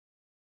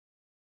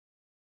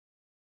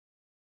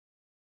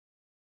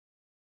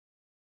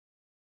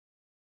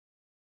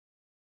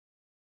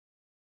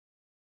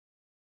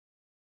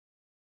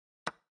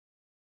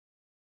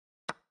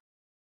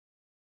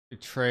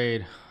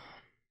Trade.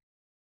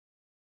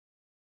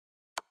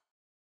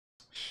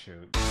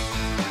 Shoot.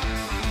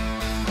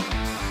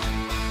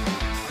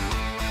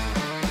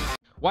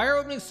 Why are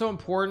openings so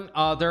important?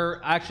 They're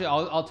actually,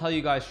 I'll tell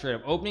you guys straight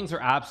up, openings are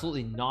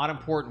absolutely not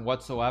important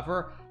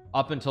whatsoever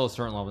up until a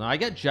certain level. Now I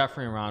get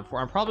Jeffrey in round 4.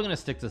 I'm probably going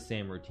to stick to the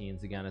same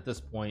routines again. At this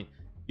point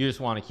you just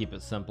want to keep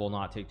it simple,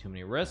 not take too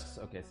many risks.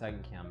 Okay,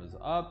 second cam is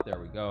up, there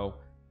we go,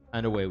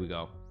 and away we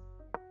go.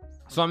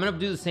 So I'm gonna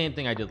do the same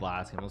thing I did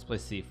last game. Let's play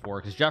c4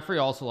 because Jeffrey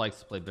also likes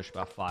to play bishop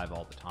f5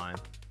 all the time.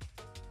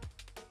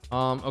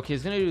 Okay,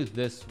 he's gonna do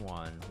this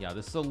one. Yeah,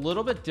 this is a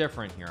little bit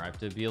different here. I have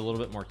to be a little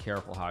bit more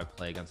careful how I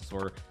play against this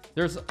order.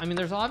 There's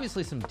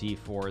obviously some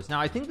d4s. Now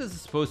I think this is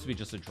supposed to be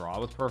just a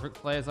draw with perfect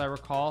play, as I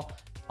recall.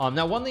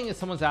 Now one thing is,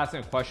 someone's asking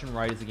a question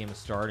right as the game is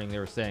starting. They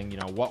were saying, you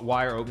know,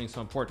 why are openings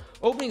so important?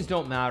 Openings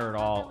don't matter at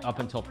all up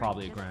until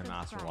probably a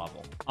grandmaster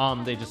level.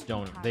 They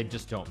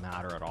just don't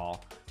matter at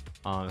all.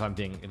 If I'm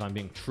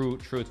being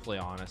truthfully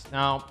honest.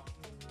 Now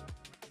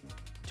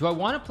do I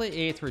want to play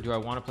a3 or do I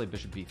want to play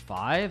bishop b5?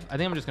 I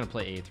think I'm just going to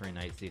play a3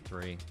 knight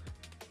c3.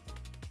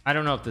 I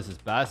don't know if this is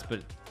best,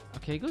 but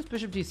okay, he goes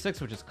bishop d6,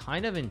 which is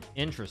kind of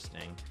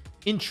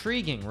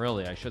intriguing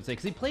really, I should say,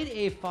 because he played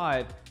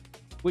a5,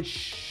 which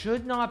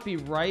should not be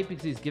right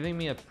because he's giving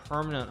me a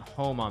permanent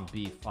home on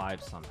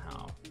b5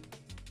 somehow.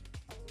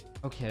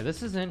 Okay,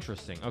 this is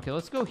interesting. Okay,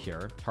 let's go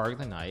here, target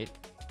the knight.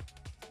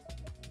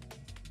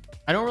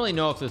 I don't really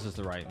know if this is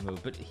the right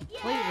move, but he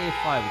played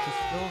a5, which just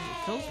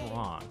feels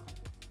wrong.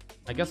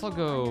 I guess I'll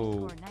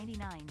go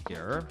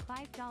here.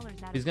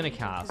 He's gonna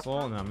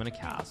castle, and then I'm gonna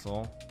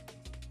castle.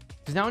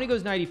 Because now when he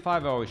goes knight e5,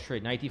 I always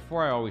trade. Knight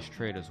e4, I always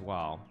trade as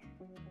well.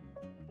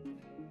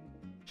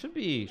 Should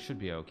be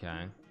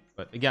okay,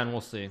 but again,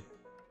 we'll see.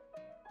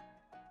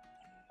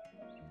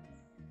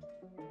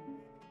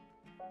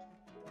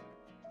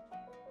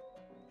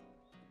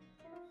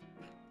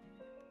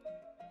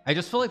 I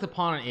just feel like the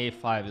pawn on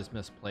a5 is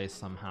misplaced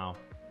somehow.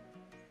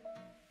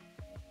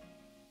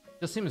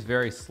 Just seems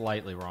very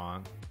slightly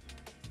wrong,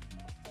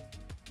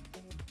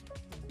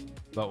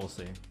 but we'll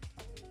see.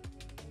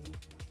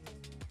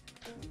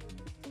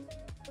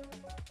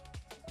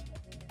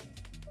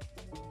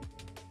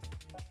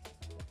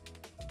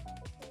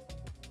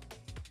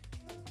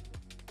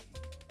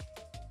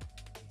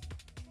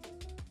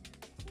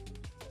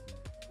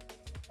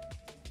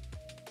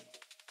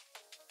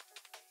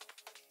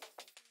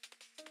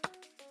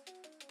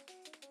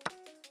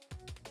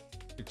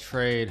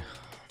 Trade.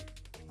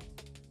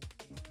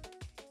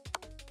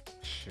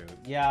 Shoot.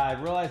 Yeah, I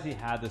realized he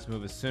had this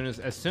move as soon as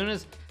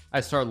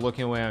I started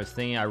looking away. I was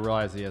thinking, I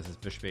realized he has this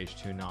bishop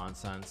h2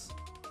 nonsense.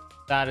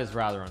 That is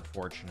rather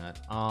unfortunate.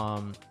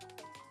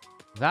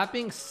 That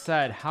being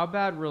said, how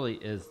bad really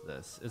is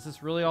this? Is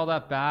this really all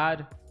that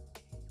bad?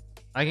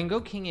 I can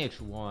go king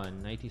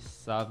h1, knight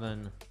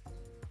d7.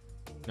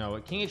 No,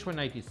 what king h1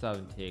 knight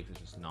d7 takes is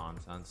just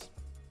nonsense.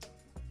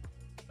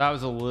 That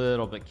was a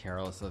little bit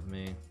careless of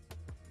me.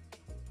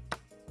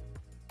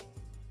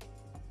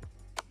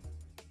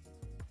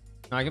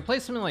 Now I can play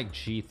something like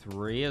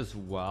g3 as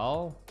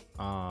well,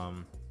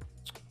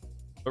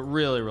 but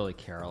really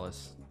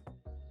careless.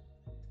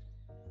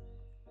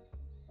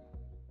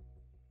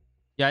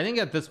 Yeah, I think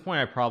at this point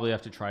I probably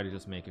have to try to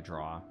just make a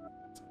draw.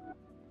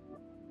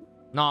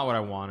 Not what I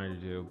wanted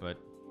to do, but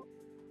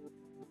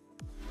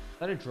is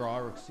that a draw?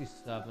 Rook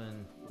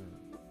c7.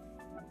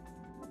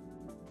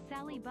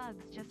 Sally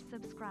Bugs just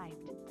subscribed.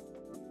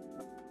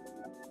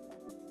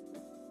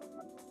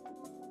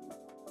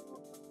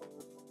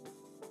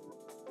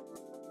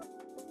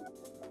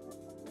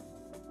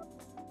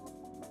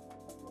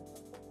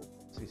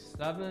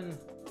 c7.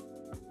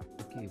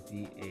 Okay,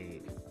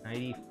 b8,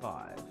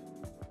 95.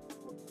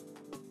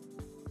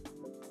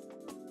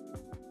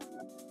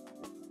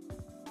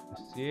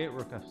 c8,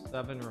 rook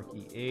f7, rook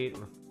e8,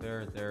 rook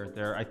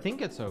there. I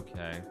think it's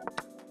okay.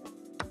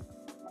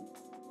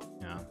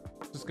 Yeah,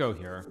 just go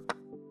here.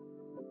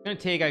 I'm gonna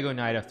take, I go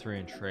knight f3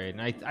 and trade,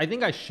 and I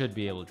think I should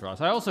be able to draw.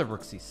 So I also have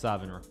rook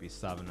c7, rook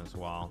b7 as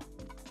well.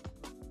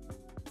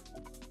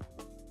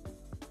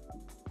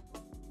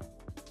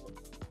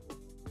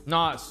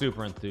 Not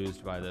super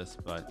enthused by this,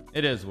 but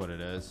it is what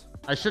it is.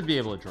 I should be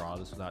able to draw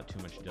this without too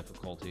much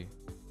difficulty.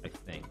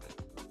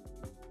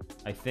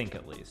 I think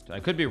at least. I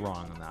could be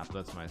wrong on that, but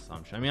that's my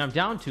assumption. I mean, I'm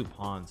down 2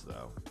 pawns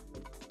though.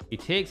 He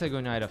takes, I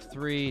go knight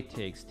f3,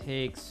 takes,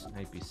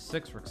 knight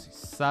b6, rook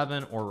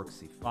c7, or rook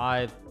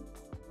c5.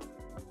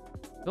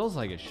 Feels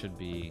like it should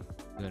be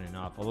good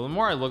enough. Although the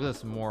more I look at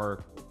this, the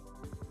more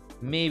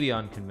maybe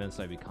unconvinced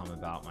I become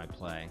about my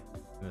play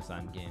in this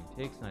end game.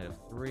 Takes knight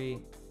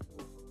f3.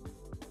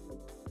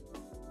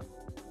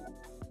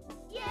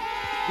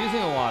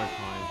 Using a lot of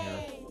time here.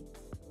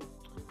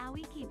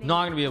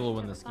 Not gonna be able to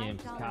win this game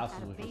because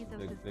castles are just a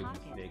big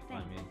mistake by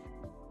me.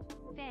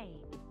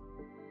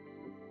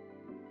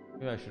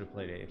 Maybe I should have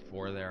played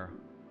a4 there.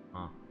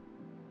 Huh.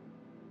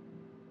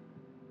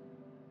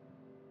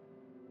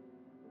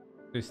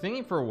 He's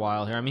thinking for a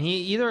while here. I mean, he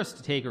either has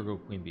to take or go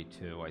queen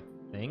b2, I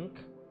think.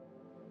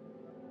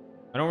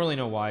 I don't really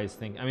know why he's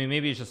thinking. I mean,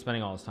 maybe he's just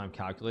spending all his time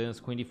calculating this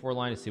queen d4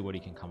 line to see what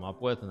he can come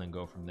up with and then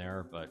go from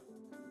there, but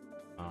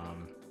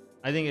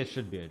I think it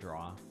should be a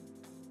draw.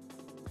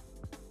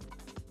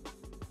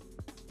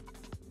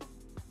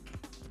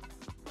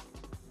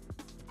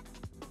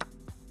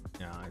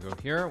 Yeah, I go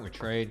here, we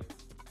trade.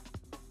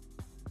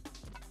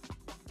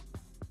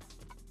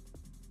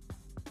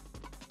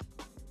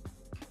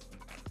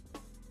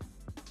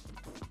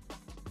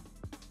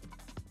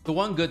 The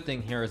one good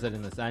thing here is that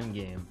in this end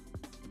game,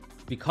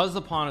 because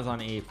the pawn is on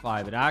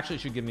a5, it actually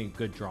should give me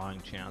good drawing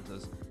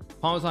chances.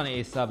 If pawn was on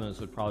a7, this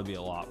would probably be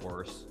a lot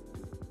worse.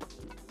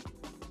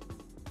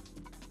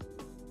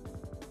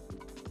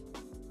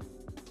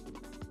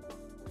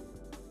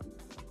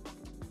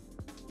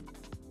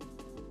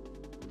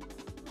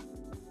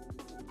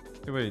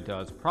 See what he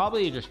does.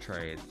 Probably he just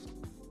trades.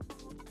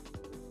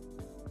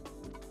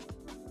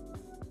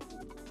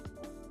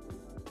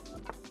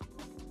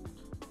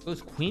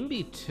 Goes queen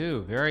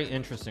b2. Very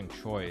interesting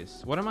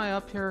choice. What am I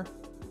up here?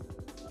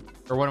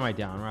 Or what am I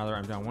down? Rather,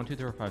 I'm down 1 2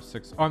 3 4 5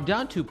 6. Oh, I'm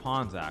down 2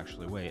 pawns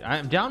actually. Wait,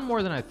 I'm down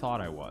more than I thought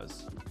I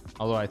was.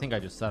 Although I think I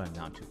just said I'm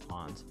down 2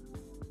 pawns.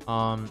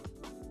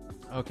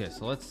 Okay,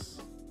 so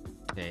let's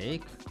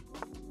take.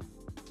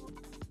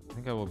 I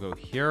think I will go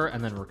here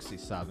and then rook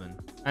c7.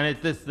 And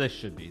this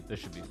should be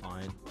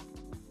fine.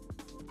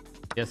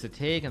 Yes, a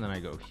take, and then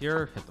I go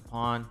here, hit the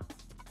pawn.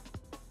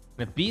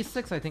 And at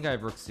b6, I think I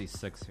have rook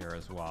c6 here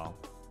as well.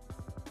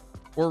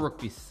 Or rook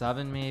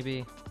b7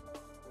 maybe.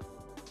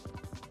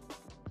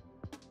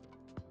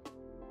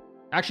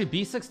 Actually,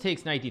 b6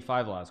 takes knight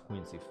d5, last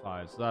queen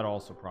c5, so that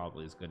also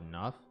probably is good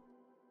enough.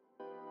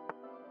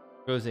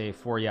 Goes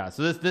a4, yeah.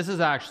 So this is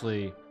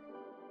actually,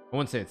 I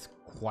wouldn't say it's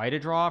quite a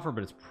draw offer,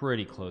 but it's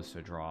pretty close to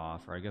a draw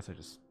offer. I guess I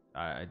just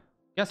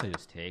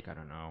take. I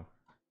don't know.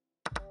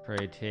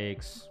 Trade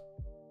takes.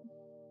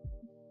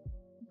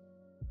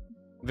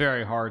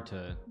 Very hard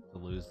to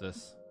lose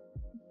this,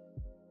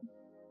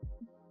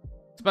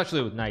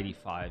 especially with knight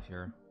e5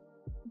 here.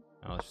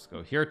 Now let's just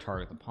go here,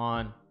 target the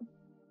pawn.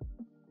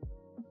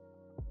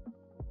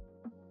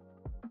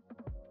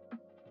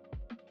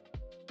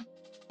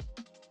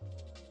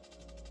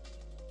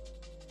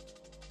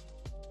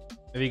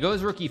 If he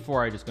goes rook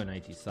e4, I just go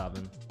knight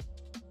d7.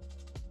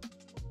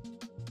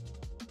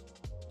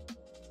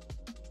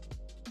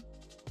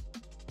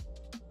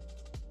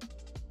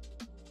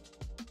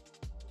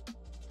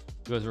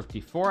 Goes rook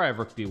d4, I have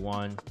rook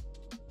b1.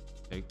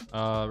 Okay,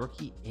 rook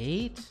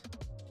e8.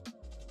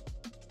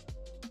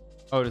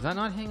 Oh, does that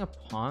not hang a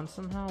pawn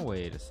somehow?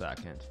 Wait a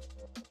second.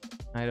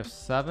 Knight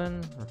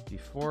f7, rook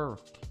d4,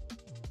 rook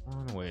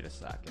e1. Wait a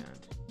second.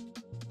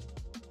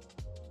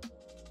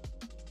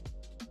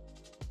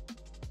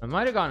 I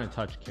might have gotten a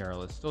touch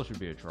careless. Still should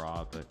be a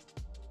draw, but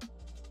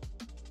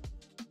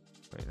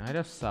wait, knight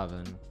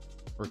f7,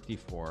 rook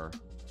d4,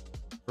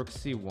 rook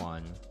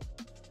c1.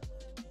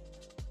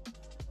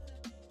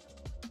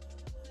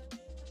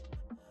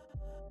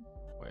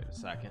 Wait a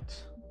second.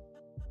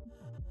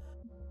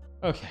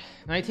 Okay,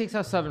 knight takes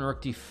f7,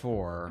 rook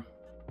d4,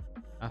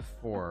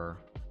 f4,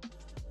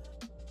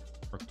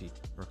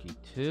 rook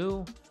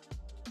e2.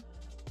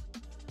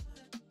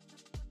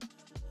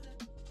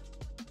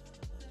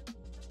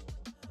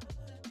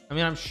 I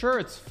mean, I'm sure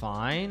it's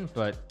fine,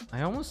 but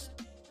I almost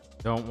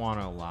don't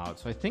want to allow it.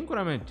 So I think what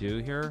I'm going to do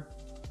here,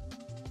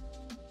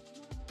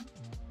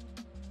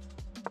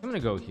 I'm going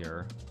to go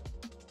here.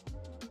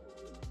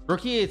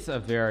 Rook e8's a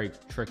very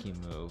tricky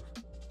move.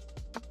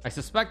 I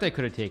suspect I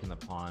could have taken the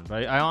pawn,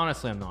 but I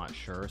honestly am not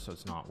sure, so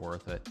it's not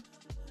worth it.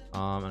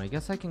 And I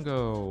guess I can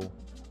go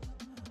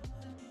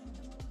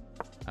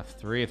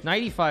f3. If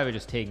knight e5, I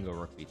just take and go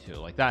rook b2.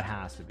 Like, that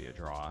has to be a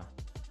draw.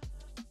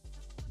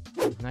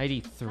 Knight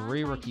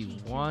e3, rook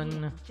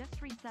e1. Just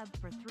resubbed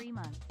for 3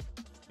 months.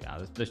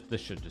 Yeah,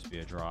 this should just be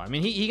a draw. I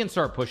mean, he can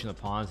start pushing the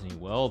pawns, and he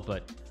will,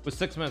 but with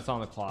 6 minutes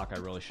on the clock, I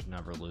really should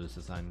never lose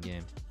this end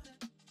game.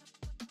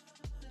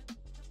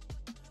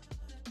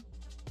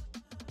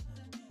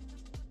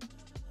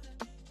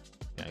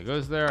 Yeah, he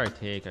goes there, I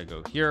take, I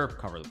go here,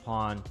 cover the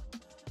pawn.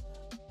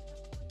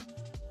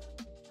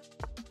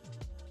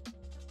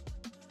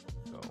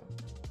 Go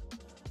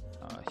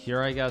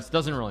here, I guess.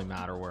 Doesn't really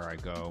matter where I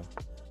go.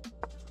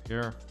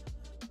 Here.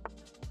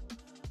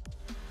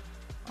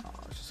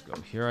 Let's just go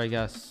here, I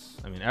guess.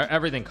 I mean,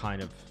 everything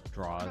kind of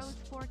draws.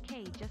 Pros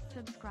 4K just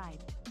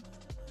subscribed.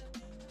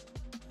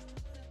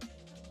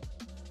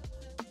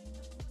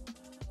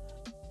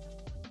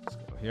 Let's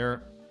go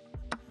here.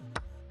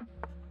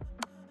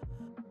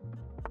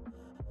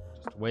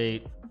 Just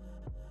wait.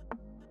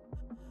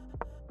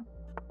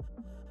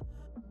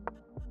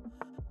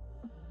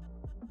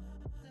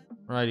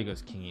 Right, he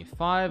goes king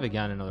e5.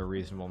 Again, another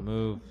reasonable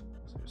move.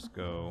 So just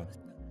go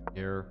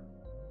here.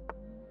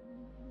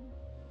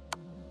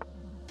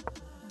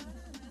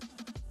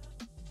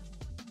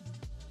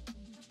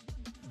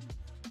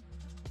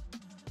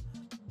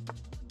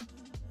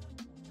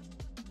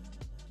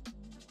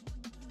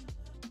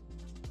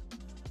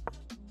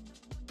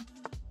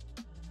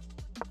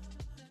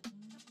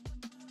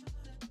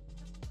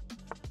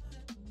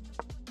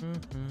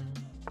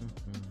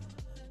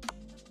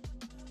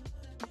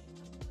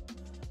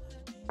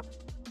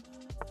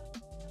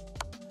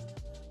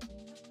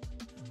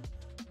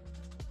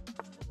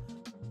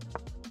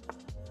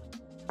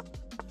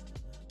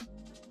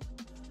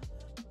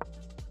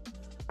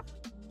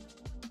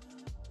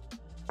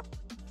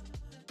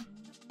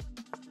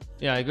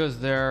 Yeah, he goes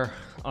there.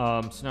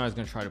 So now he's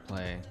gonna try to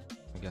play,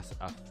 I guess,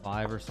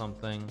 f5 or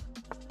something.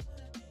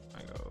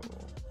 I go.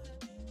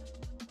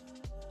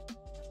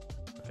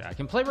 Okay, I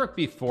can play rook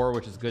b4,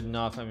 which is good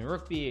enough. I mean,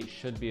 rook b8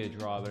 should be a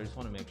draw, but I just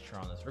want to make sure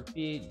on this. Rook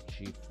b8,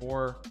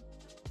 g4,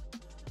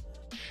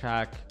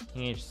 check.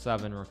 King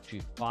h7, rook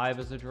g5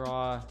 is a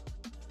draw.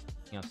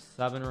 King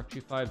f7, rook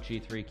g5,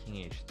 g3,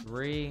 king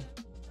h3.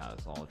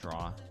 That's all a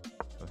draw.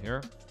 Go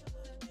here.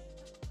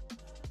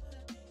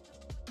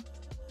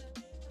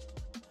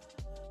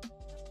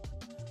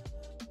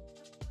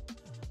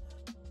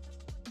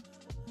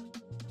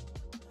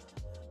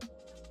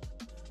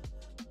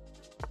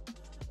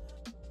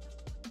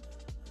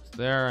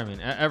 There, I mean,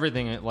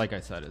 everything, like I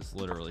said, is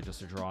literally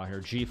just a draw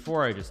here.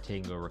 g4, I just take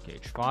and go rook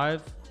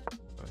h5.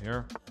 Go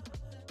here.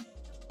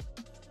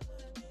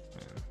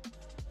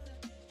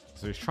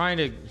 So he's trying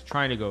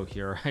to go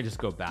here. I just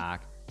go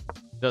back.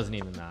 Doesn't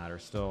even matter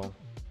still.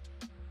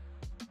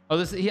 Oh,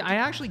 I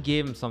actually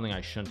gave him something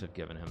I shouldn't have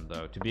given him,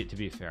 though. To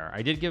be fair,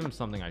 I did give him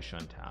something I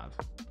shouldn't have.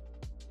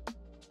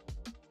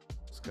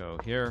 Let's go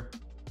here.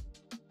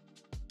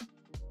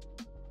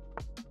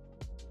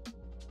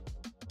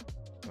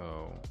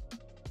 Go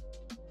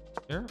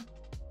here.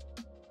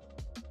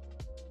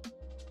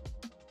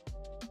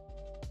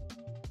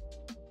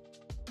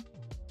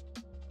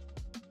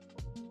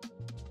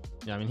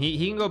 Yeah, I mean,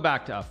 he can go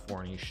back to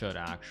f4, and he should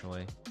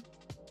actually.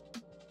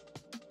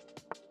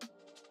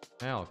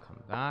 Okay, I'll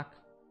come back.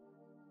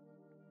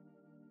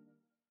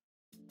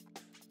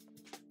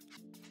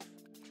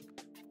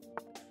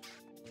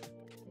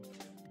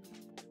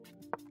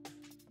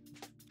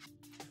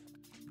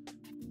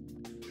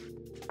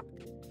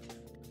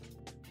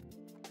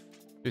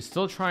 He's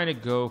still trying to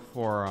go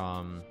for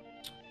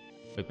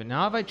wait, but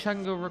now if I check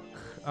and go rook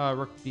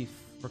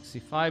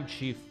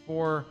c5,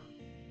 g4,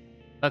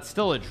 that's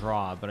still a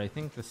draw, but I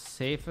think the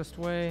safest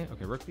way,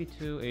 okay, rook b2,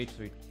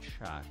 h3,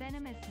 check.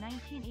 Venomous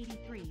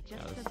 1983 just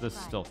yeah, this is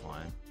still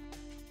fine.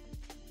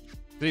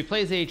 If he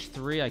plays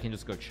h3, I can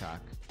just go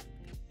check.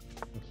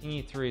 And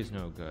king e3 is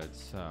no good,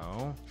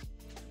 so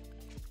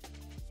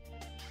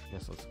I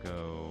guess let's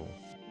go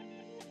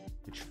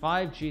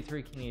h5,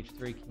 g3, king h3,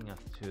 king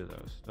f2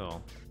 though.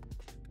 Still,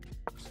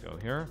 let's go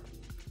here.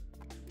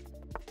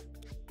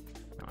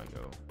 Now I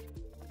go.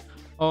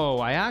 Oh,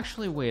 I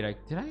actually, wait,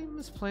 did I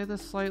misplay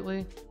this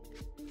slightly?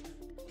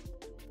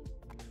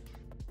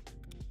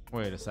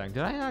 Wait a second,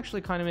 did I actually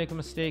kind of make a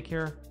mistake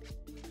here?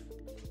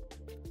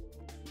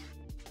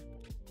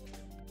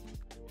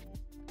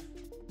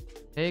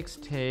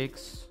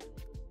 Takes.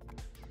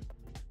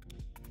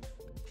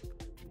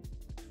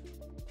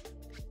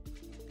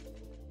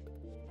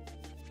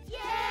 Yay!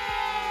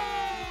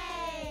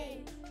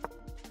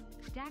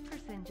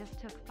 Dackerson just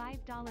took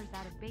 $5 out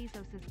of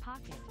Bezos's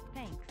pocket.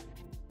 Thanks.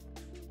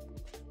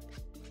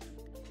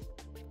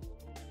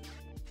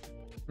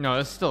 No,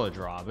 it's still a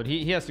draw, but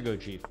he has to go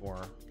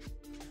g4.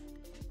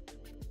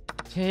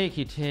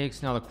 He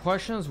takes. Now the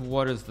question is,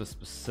 what is the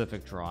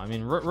specific draw? I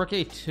mean, rook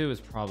a2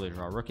 is probably a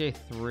draw. Rook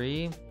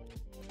a3,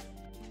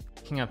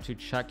 king f2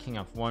 check, king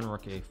f1,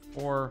 rook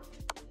a4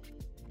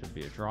 should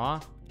be a draw.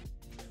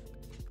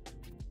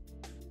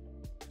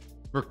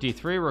 Rook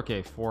d3, rook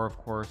a4, of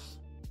course.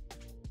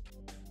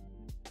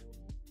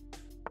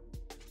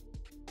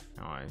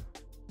 Now I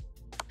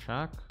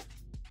check.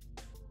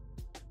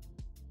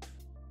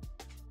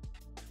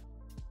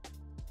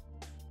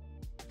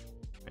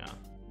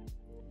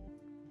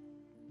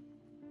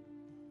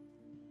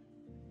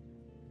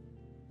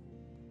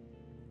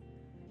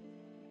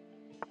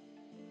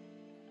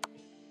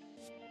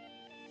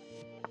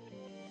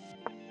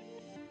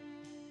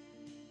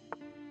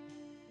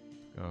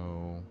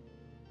 Go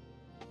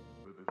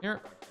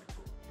here.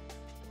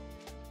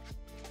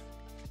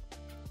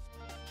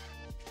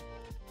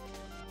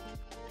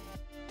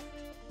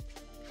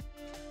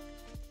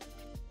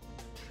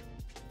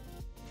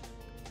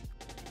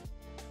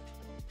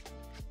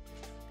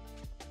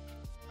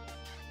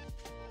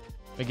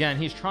 Again,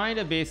 he's trying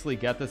to basically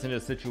get this into a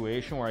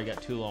situation where I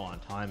get too low on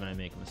time and I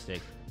make a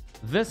mistake.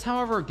 This,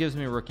 however, gives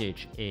me rook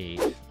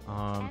h8.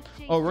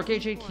 Oh, rook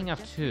h8, king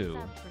f2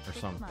 or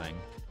something.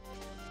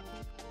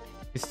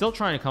 He's still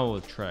trying to come up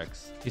with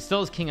tricks. He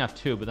still has king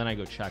f2, but then I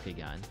go check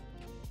again.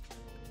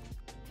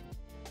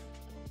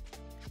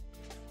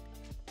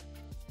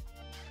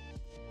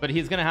 But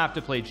he's gonna have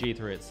to play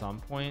g3 at some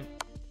point.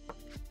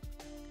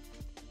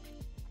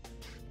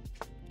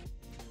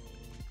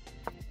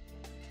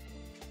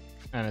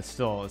 And it's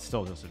still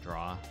just a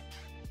draw.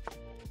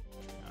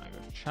 I go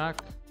check.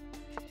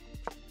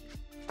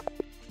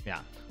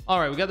 Yeah. All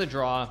right, we got the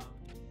draw.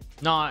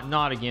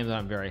 Not a game that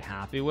I'm very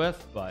happy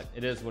with, but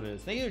it is what it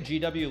is. Thank you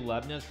to GW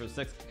Leibniz for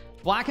 6.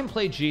 Black can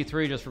play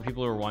g3, just for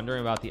people who are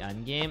wondering about the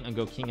end game, and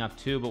go king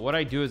f2. But what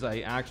I do is I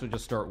actually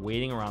just start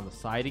waiting around the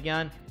side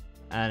again,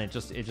 and it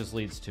just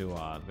leads to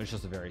it's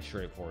just a very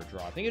straightforward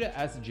draw. Thank you to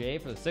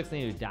SJ for the 6.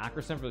 Thank you to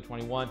Dackerson for the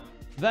 21.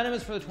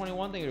 Venomous for the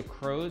 21. Thank you to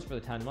Crows for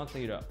the 10 months.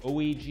 Thank you to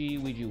OEG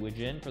Ouija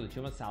Wijin for the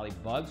 2 months. Sally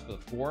Bugs for the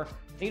 4.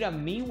 Thank you to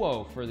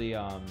Miwo for the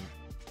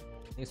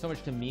thank you so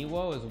much to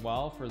Miwo as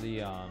well for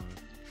the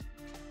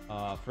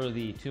For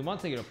the 2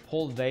 months, they get a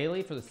Pulled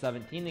Valley for the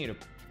 17. They get a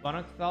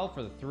Funnoxfell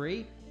for the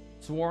 3.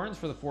 Swarns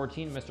for the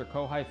 14. Mr.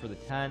 Kohai for the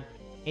 10.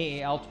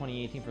 AAL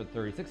 2018 for the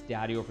 36.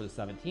 Daddio for the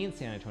 17.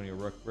 San Antonio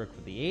Rook for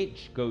the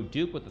 8. Go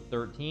Duke with the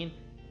 13.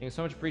 Thank you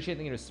so much. Appreciate it.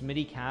 Thank you to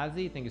Smitty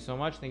Kazi. Thank you so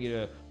much. Thank you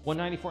to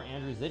 194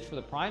 Andrew Zich for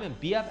the Prime and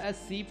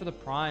BFSC for the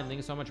Prime. Thank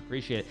you so much.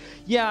 Appreciate it.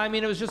 Yeah, I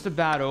mean, it was just a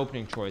bad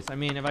opening choice. I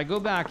mean, if I go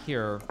back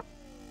here,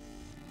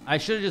 I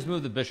should have just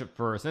moved the Bishop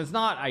first. And it's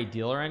not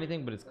ideal or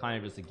anything, but it's kind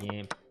of just a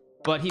game.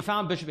 But he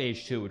found Bishop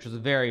H2, which was a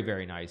very,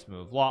 very nice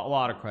move. A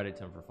lot of credit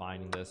to him for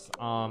finding this.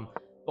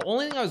 The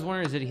only thing I was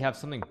wondering is, did he have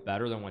something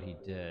better than what he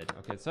did?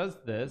 Okay, it says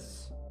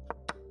this.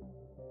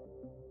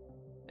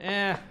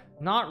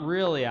 Not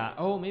really.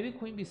 Oh, maybe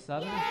Queen B7 is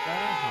better?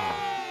 Huh.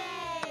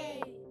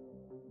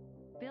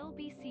 Bill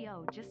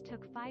BCO just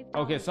took $5.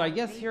 Okay, so I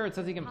guess here it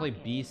says he can play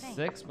B6,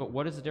 thanks. But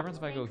what is the difference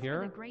if I go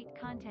here? Great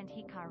content,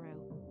 Hikaru.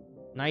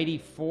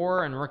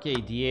 94 and Rook A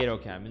D8.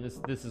 Okay, I mean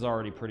this is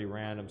already pretty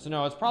random. So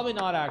no, it's probably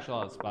not actually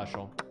all that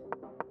special.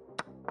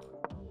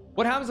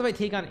 What happens if I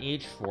take on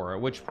H4?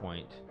 At which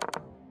point?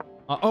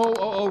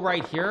 Oh,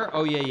 right here.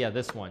 Oh yeah,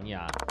 this one.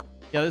 Yeah,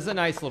 this is a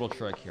nice little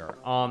trick here.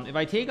 If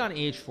I take on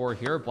H4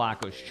 here,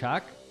 black goes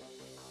check.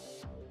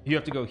 You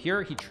have to go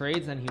here. He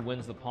trades and he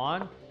wins the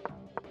pawn,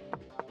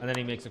 and then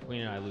he makes a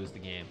queen and I lose the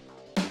game.